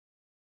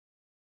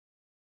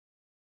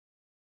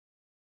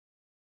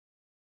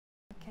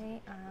Okay,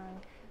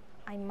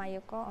 I'm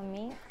Mayuko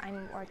Omi.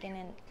 I'm working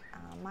in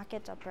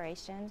market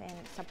operations and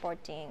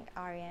supporting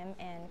RM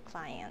and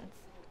clients.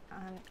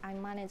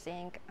 I'm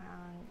managing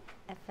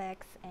FX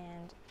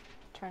and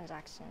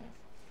transactions.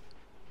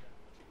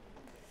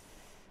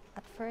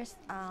 At first,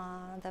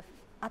 the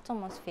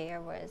atmosphere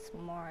was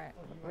more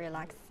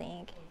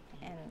relaxing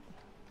and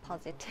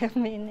positive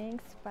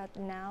meanings, but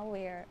now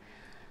we're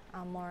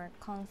more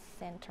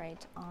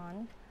concentrate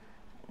on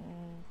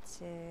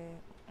to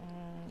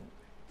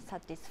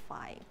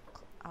satisfy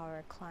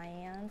our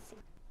clients.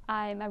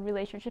 I'm a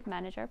relationship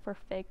manager for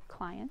FIG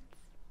clients.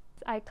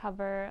 I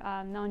cover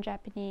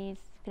non-Japanese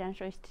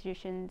financial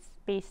institutions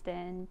based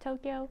in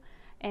Tokyo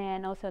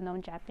and also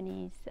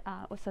non-Japanese,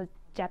 also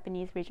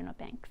Japanese regional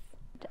banks.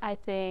 I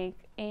think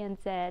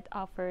ANZ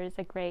offers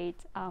a great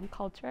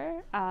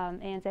culture.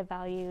 ANZ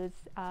values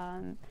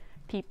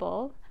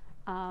people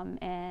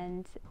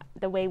and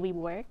the way we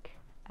work.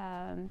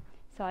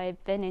 So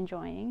I've been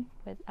enjoying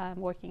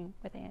working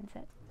with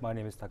ANZ. My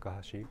name is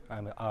Takahashi.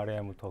 I'm at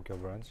ANZ Tokyo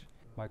branch.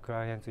 My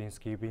client in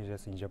ski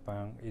business in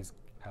Japan is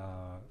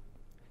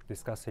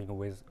discussing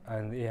with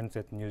an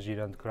ANZ New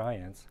Zealand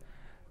clients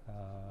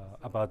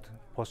about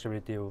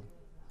possibility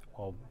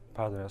of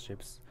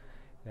partnerships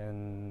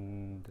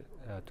and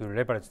to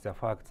leverage the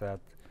fact that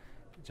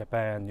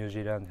Japan and New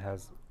Zealand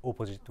has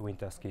opposite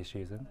winter ski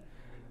season.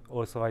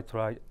 Also,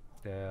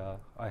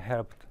 I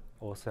helped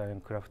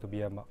Australian craft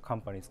beer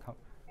companies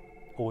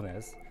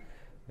owners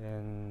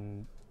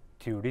and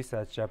to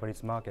research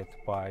Japanese market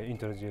by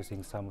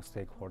introducing some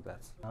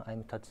stakeholders.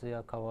 I'm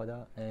Tatsuya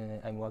Kawada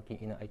and I'm working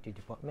in the IT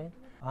department.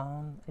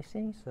 I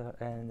think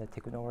the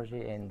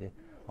technology and the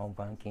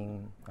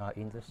banking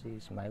industry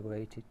is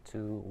migrated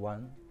to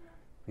one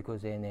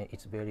because then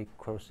it's very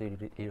closely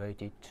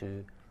related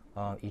to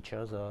each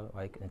other,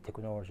 like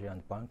technology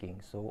and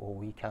banking, so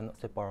we cannot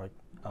separate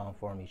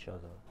from each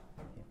other.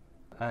 Yeah.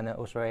 And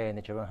Australia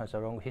and Japan has a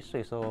long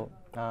history, so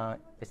I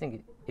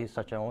think it's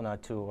such an honor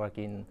to work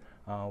in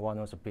one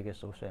of the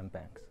biggest Australian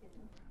banks.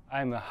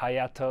 I'm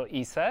Hayato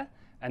Issa,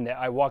 and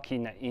I work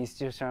in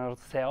institutional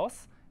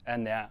sales,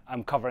 and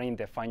I'm covering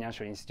the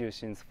financial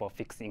institutions for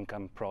fixed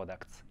income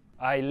products.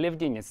 I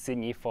lived in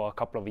Sydney for a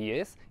couple of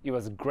years. It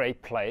was a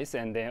great place,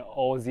 and then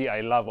Aussie,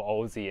 I love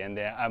Aussie, and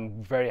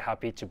I'm very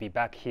happy to be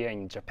back here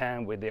in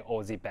Japan with the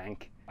Aussie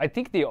Bank. I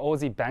think the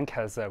Aussie Bank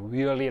has a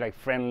really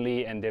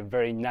friendly and a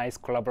very nice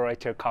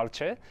collaborator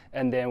culture,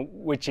 and then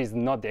which is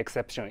not the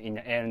exception in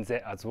ANZ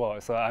as well.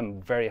 So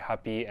I'm very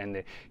happy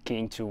and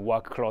keen to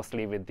work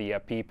closely with the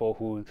people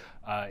who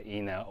are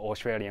in an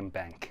Australian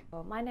bank.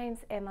 Well, my name's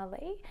Emma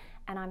Lee,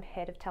 and I'm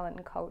Head of Talent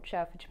and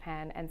Culture for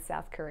Japan and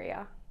South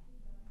Korea.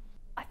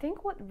 I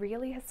think what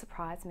really has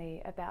surprised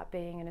me about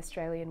being an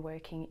Australian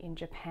working in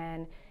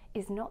Japan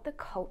is not the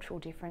cultural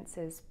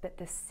differences, but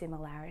the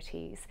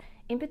similarities.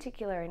 In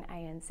particular in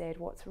ANZ,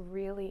 what's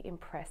really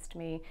impressed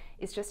me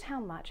is just how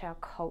much our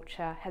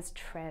culture has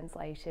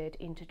translated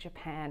into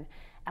Japan.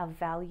 Our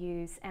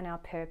values and our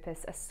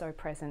purpose are so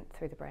present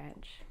through the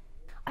branch.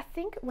 I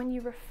think when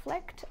you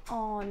reflect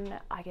on,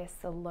 I guess,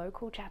 the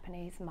local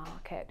Japanese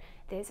market,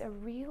 there's a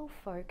real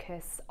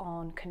focus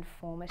on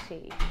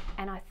conformity.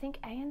 And I think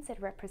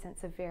ANZ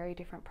represents a very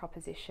different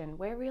proposition.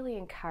 We're really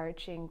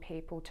encouraging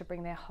people to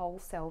bring their whole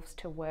selves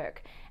to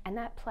work. And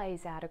that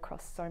plays out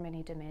across so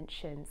many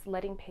dimensions,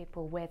 letting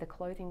people wear the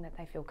clothing that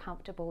they feel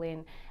comfortable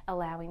in,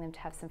 allowing them to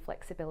have some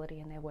flexibility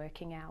in their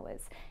working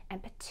hours.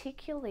 And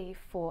particularly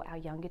for our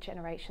younger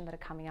generation that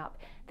are coming up,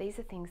 these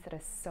are things that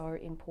are so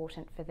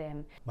important for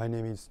them. My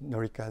name is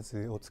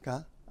Norikazu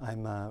Otsuka.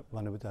 I'm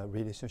one of the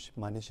relationship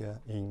manager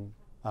in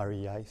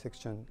REI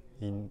section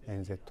in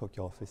ANZ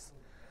Tokyo office.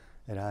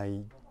 And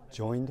I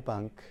joined the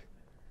bank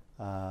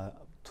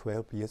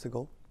 12 years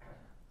ago,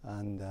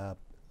 and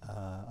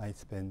I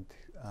spent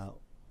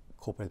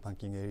corporate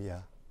banking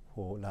area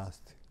for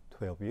last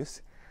 12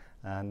 years,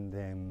 and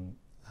then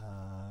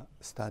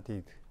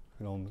started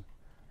from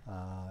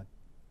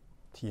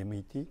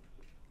TMET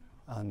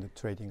and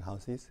trading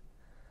houses,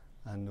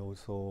 and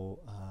also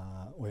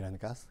oil and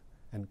gas.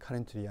 And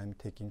currently I'm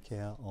taking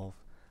care of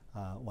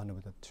one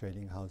of the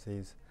trading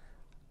houses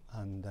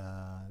and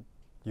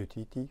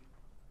utility,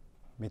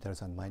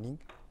 metals and mining.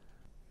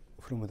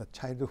 From the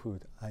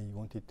childhood, I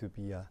wanted to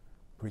be a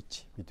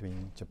bridge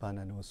between Japan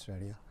and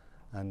Australia,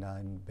 and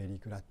I'm very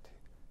glad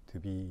to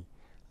be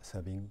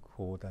serving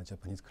for the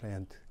Japanese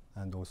client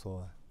and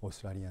also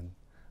Australian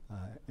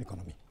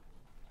economy.